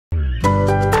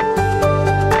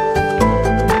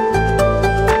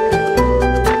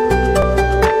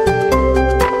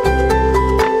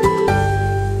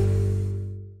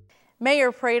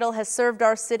Pradel has served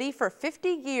our city for 50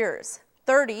 years,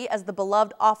 30 as the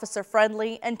beloved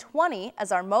officer-friendly and 20 as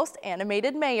our most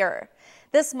animated mayor.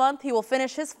 This month, he will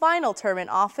finish his final term in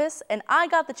office, and I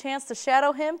got the chance to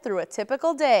shadow him through a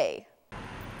typical day.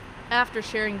 After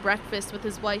sharing breakfast with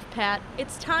his wife, Pat,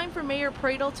 it's time for Mayor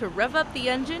Pradel to rev up the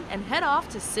engine and head off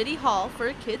to City Hall for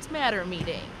a KidsMatter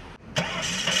meeting.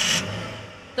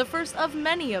 The first of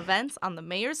many events on the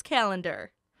mayor's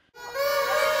calendar.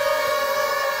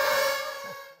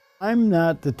 I'm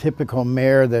not the typical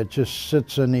mayor that just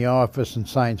sits in the office and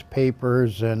signs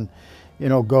papers and,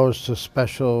 goes to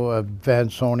special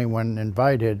events only when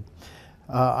invited.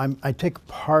 I take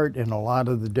part in a lot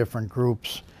of the different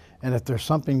groups, and if there's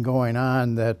something going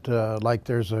on that, like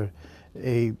there's a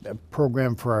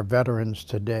program for our veterans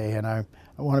today, and I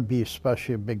want to be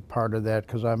especially a big part of that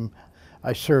because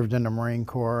I served in the Marine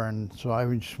Corps, and so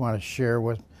I just want to share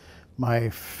with my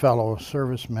fellow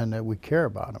servicemen that we care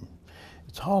about them.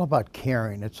 It's all about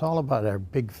caring. It's all about our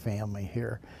big family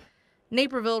here.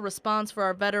 Naperville Response for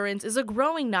Our Veterans is a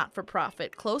growing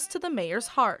not-for-profit close to the mayor's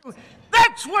heart.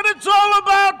 That's what it's all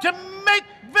about, to make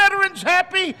veterans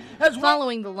happy as well.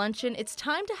 Following the luncheon, it's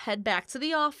time to head back to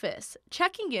the office,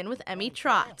 checking in with Emmy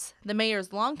Trotz, the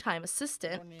mayor's longtime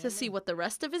assistant, to see what the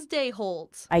rest of his day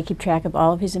holds. I keep track of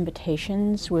all of his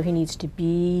invitations, where he needs to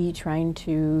be, trying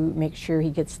to make sure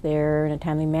he gets there in a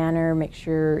timely manner, make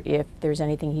sure if there's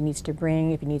anything he needs to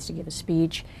bring, if he needs to give a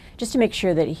speech, just to make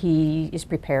sure that he is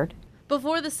prepared.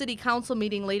 Before the city council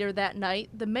meeting later that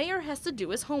night, the mayor has to do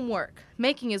his homework,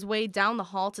 making his way down the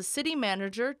hall to city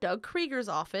manager Doug Krieger's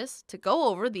office to go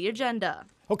over the agenda.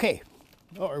 Okay.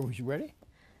 Are you ready?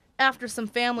 After some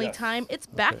family time, it's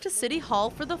back to City Hall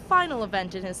for the final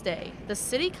event in his day, the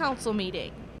city council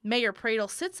meeting. Mayor Pradel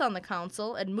sits on the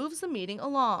council and moves the meeting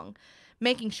along,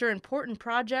 making sure important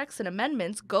projects and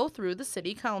amendments go through the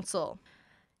city council.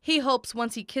 He hopes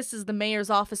once he kisses the mayor's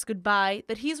office goodbye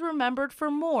that he's remembered for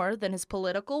more than his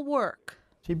political work.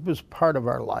 He was part of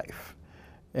our life,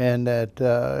 and that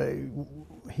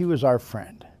he was our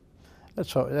friend.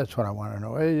 That's what I want to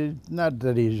know. Not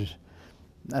that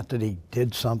he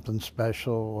did something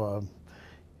special.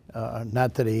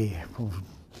 Not that he,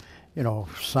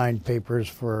 signed papers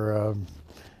for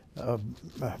a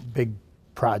big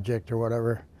project or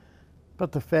whatever.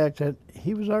 But the fact that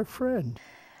he was our friend.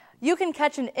 You can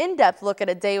catch an in-depth look at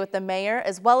a day with the mayor,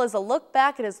 as well as a look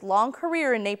back at his long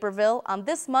career in Naperville on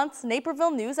this month's Naperville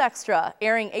News Extra,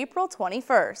 airing April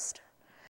 21st.